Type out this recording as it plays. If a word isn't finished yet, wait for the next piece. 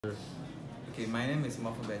Okay, my name is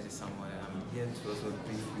Symmetric Samuel, and I'm here to also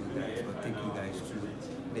brief you guys or take you guys through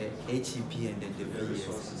the HEP and then the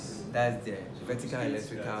VES. That's the vertical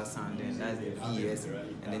electrical sounding, that's the VES,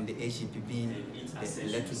 and then the HEP being the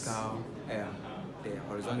electrical, the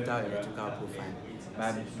horizontal electrical profile.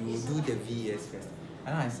 But we will do the VES first.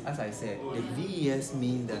 And as I said, the VES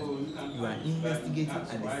means that you are investigating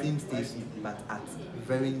at the same station but at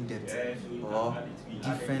varying depth or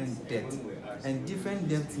different depth. And different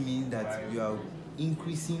depth means that you are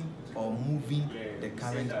increasing or moving the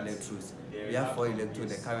current electrodes. We have 4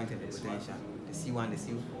 electrodes, the current and the potential, the C1, the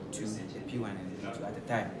C2, the P1 and the P2 at a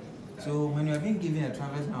time. So when you are being given a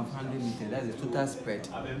traverse line of 100 meters, that's the total spread,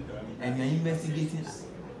 and you are investigating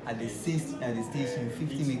at the station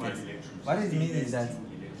 50 meters. What it means is that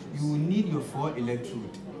you will need your 4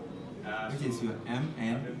 electrodes, which is your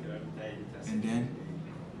MN, and then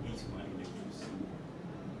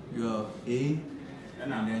your A,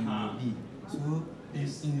 and then your B. So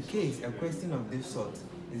in case a question of this sort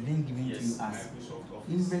is being given to you as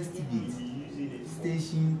investigate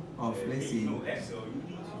station of let's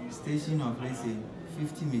say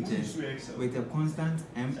 50 meters with a constant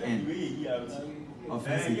MN of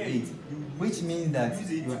let's say 8, which means that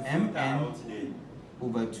your MN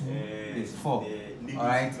over 2 is 4.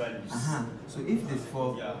 Alright? So if this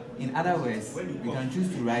 4, in other words, we can choose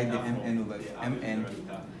to write the MN over MN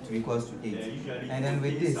to equals to 8. And then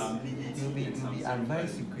with this, you'll be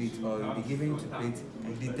advised to create, or you'll be given to create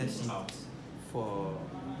a data sheet for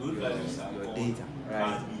your data,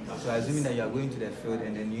 right? So assuming that you are going to the field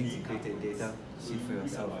and then you need to create a data sheet for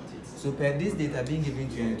yourself. So per this data being given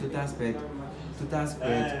to you, and total spread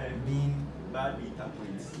being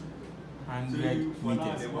 100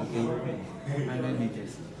 meters, okay? 100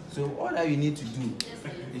 meters. So all that you need to do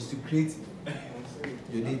is to create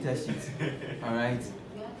your data sheet, alright?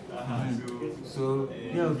 So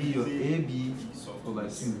here will be your AB over 2.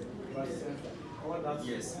 This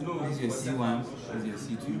is your C1, this is your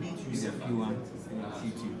C2, this is your P1, and your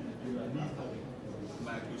C2.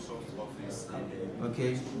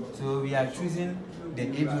 Okay, so we are choosing the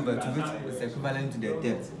AB over 2, which is equivalent to the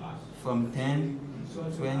depth from 10,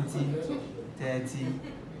 20, 30,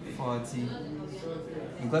 40.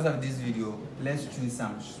 Because of this video, let's choose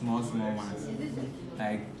some small ones,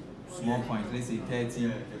 like small points. Let's say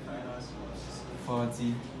 30,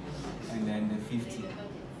 40, and then the 50.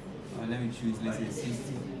 Or let me choose, let's say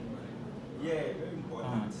 60. Yeah, very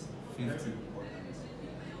important. 50.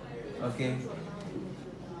 Okay.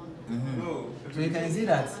 So you can see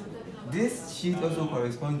that this sheet also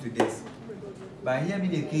corresponds to this. But here be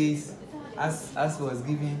the case, as was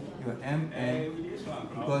given, your MN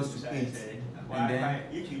equals to 8. And then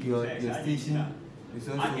your station is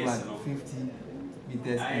also what, 50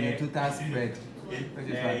 meters, and the total spread, which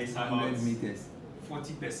is what, 100 meters.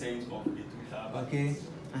 40% of the total. Okay.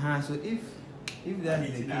 So if that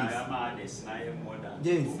is the case,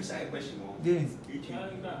 James,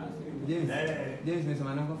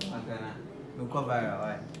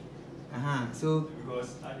 so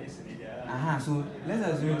let's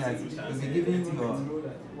assume that you'll be given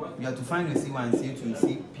you have to find your C1, C2,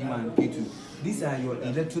 P1, P2. These are your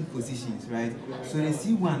electrode positions, right? So the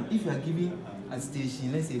C1, if you are giving a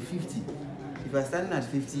station, let's say 50, if you are starting at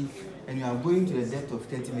 50 and you are going to a depth of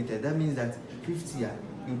 30 meters, that means that 50,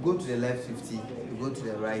 you go to the left 50, you go to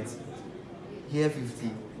the right, here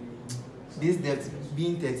 50. This depth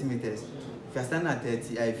being 30 meters, if you are standing at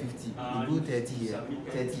 50, you go 30 here,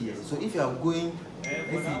 30 here. So if you are going,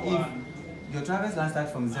 let's say if your traverse line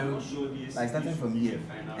starts from 0, by starting from here,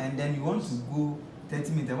 and then you want to go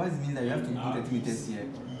 30 meters, what does it mean that you have to go 30 meters here,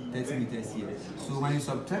 30 meters here? So when you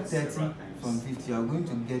subtract 30 from 50, you are going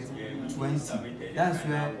to get 20. That's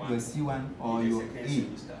where your C1 or your A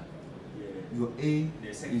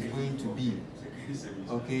is going to be.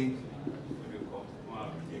 Okay?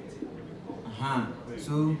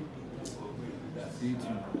 So C2.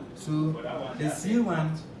 So the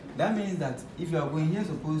C1, that means that if you are going here,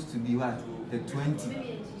 supposed to be what? The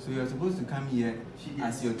 20. So you are supposed to come here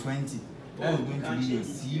as your 20. That is going to be your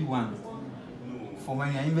C1 for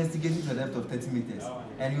when you are investigating to a depth of 30 meters.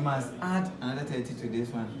 And you must add another 30 to this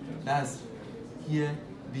one. That's here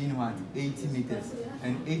being what? 80 meters.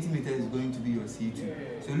 And 80 meters is going to be your C2.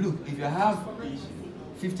 So look, if you have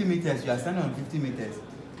 50 meters, you are standing on 50 meters.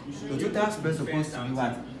 Your total spread is supposed to be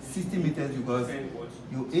what? 60 meters, because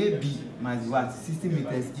your AB must be what? 60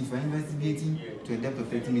 meters. If you are investigating to a depth of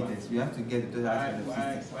 30 meters, you have to get the total spread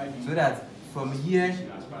of 60. So that from here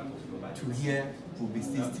to here will be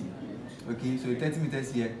 60. Okay, so 30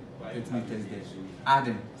 meters here, 30 meters there. Add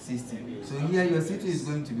them, 60. So here your C2 is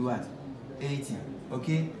going to be what? 80.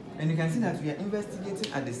 Okay, And you can see that we are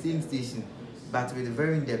investigating at the same station, but with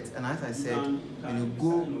very in depth. And as I said, when you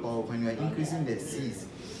go or when you are increasing the C's,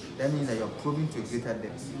 that means that you're probing to a greater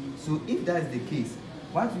depth. So if that's the case,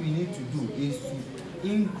 what we need to do is to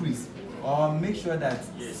increase or make sure that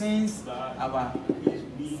since our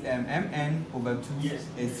mn over 2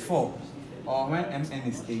 is 4, or when mn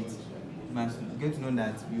is 8, you must get to know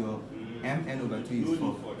that your mn over 2 is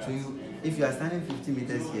 4. So if you are standing 50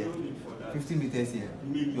 meters here, 50 meters here,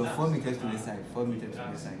 you're 4 meters to the side, 4 meters to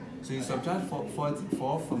the side. So you subtract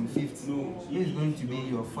 44 from 50, this is going to be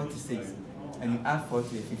your 46, and you add 4 to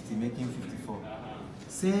the 50, making 54.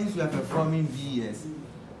 Since you are performing VES,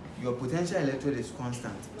 your potential electrode is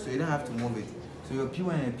constant, so you don't have to move it. So your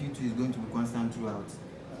P1 and P2 is going to be constant throughout.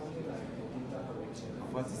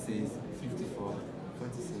 46, 54,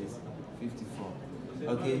 46, 54.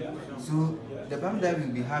 Okay, so the problem that we'll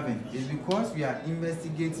be having is because we are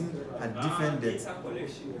investigating at different depths,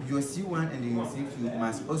 your C1 and your C2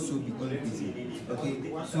 must also be increasing.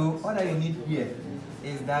 Okay, so all that you need here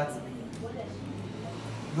is that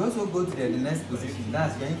you also go to the next position.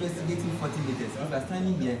 That's you're investigating 40 meters. If you're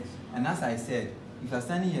standing here, and as I said, if you're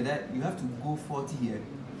standing here, that you have to go 40 here,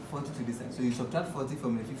 40 to this side. So you subtract 40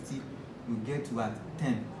 from the 50, you get to what?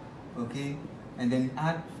 10. Okay? And then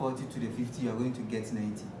add 40 to the 50, you're going to get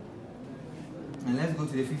 90. And let's go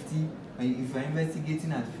to the 50. If you're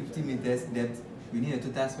investigating at 50 meters depth, you need a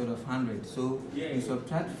total spread of 100. So you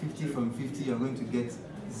subtract 50 from 50, you're going to get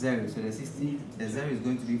 0. So the 60, the 0 is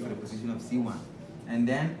going to be for the position of C1. And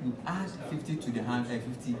then you add 50 to the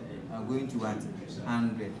 50, you're going to what?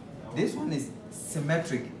 100. This one is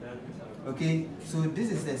symmetric. Okay, so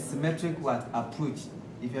this is a symmetric what approach.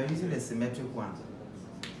 If you're using the symmetric one,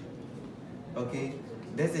 okay,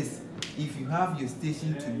 this is if you have your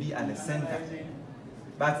station to be at the center.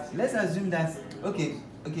 But let's assume that okay,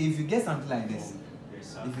 if you get something like this,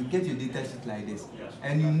 if you get your data sheet like this,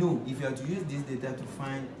 and you know if you have to use this data to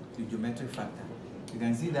find the geometric factor, you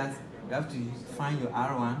can see that you have to find your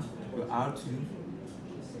R1, your R2,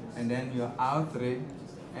 and then your R3,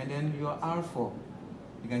 and then your R4.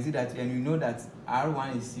 You can see that, and you know that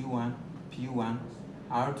R1 is C1, P1,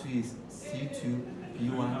 R2 is C2,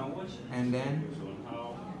 P1, and then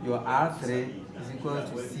your R3 is equal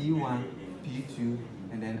to C1, P2,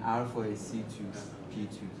 and then R4 is C2,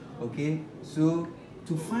 P2. Okay, so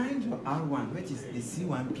to find your R1, which is the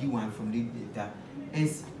C1, P1 from the data,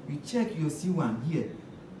 is you check your C1 here.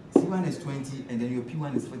 C1 is 20, and then your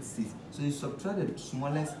P1 is 46. So you subtract the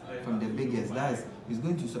smallest from the biggest. That is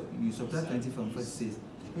going to you subtract 20 from 46,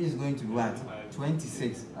 which is going to be what?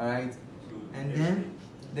 26. All right, and then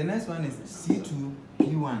the next one is C2,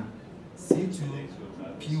 P1, C2,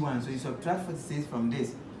 P1. So you subtract 46 from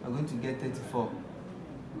this, you're going to get 34.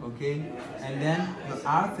 Okay, and then your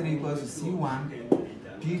R3 equals to C1,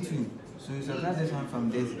 P2. So you subtract this one from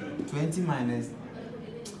this, 20 minus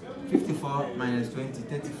 54 minus 20,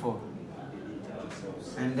 34.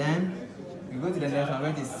 And then you go to the next one,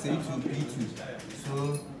 which is C2, P2.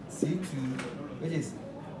 So C2, which is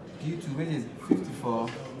P2, which is 54,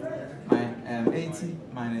 80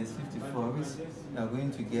 minus 54, which you are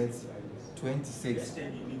going to get 26.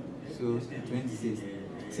 So 26.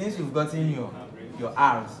 Since you've gotten your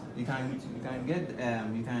R's, you can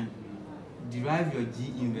derive your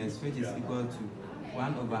G inverse, which is equal to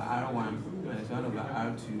 1 over R1 minus 1 over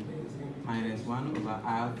R2 minus 1 over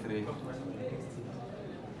R3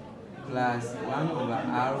 plus 1 over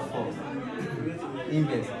R4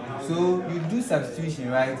 inverse. So you do substitution,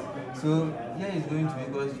 right? So here is going to be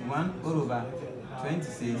equal to 1 over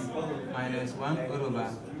 26 minus 1 over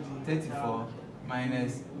 34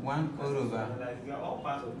 minus 1 over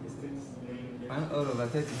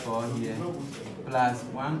 34 here plus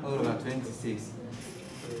 1 over 26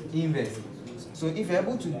 inverse. So if you're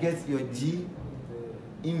able to get your G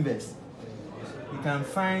inverse, you can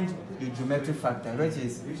find your geometric factor, which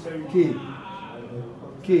is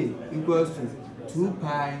K equals to 2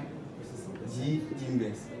 pi G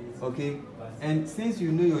inverse. Okay, and since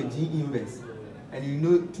you know your G inverse and you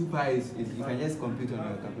know 2 pi is you can just compute on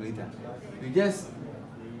your calculator. You just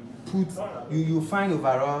put you find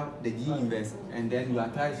overall the G inverse, and then you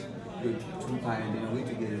attach your 2 pi, and then you're going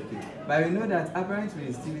to get a K. But we know that apparent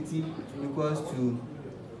resistivity equals to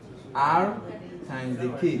R times the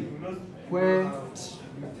K, where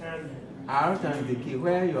R times the K,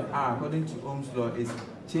 where your R, according to Ohm's law, is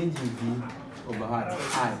change in V over what?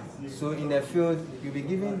 I. So in the field, you'll be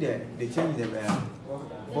given the change in the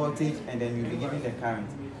voltage, and then you'll be given the current.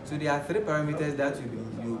 So there are 3 parameters that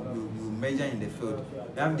you measure in the field.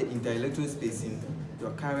 You have the interelectrode spacing,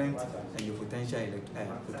 your current, and your potential,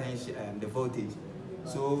 the voltage.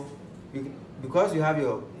 So because you have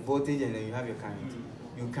your voltage and then you have your current,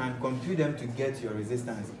 you can compute them to get your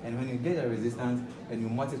resistance. And when you get your resistance and you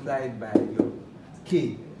multiply it by your K,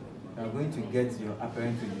 you are going to get your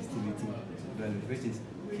apparent resistivity value, which is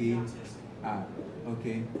KR.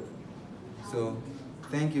 Okay, so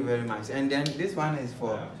thank you very much. And then this one is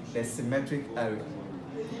for the symmetric array.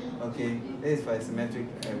 Okay, this is for a symmetric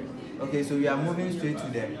array. Okay, so we are moving straight to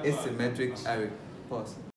the asymmetric array. Pause.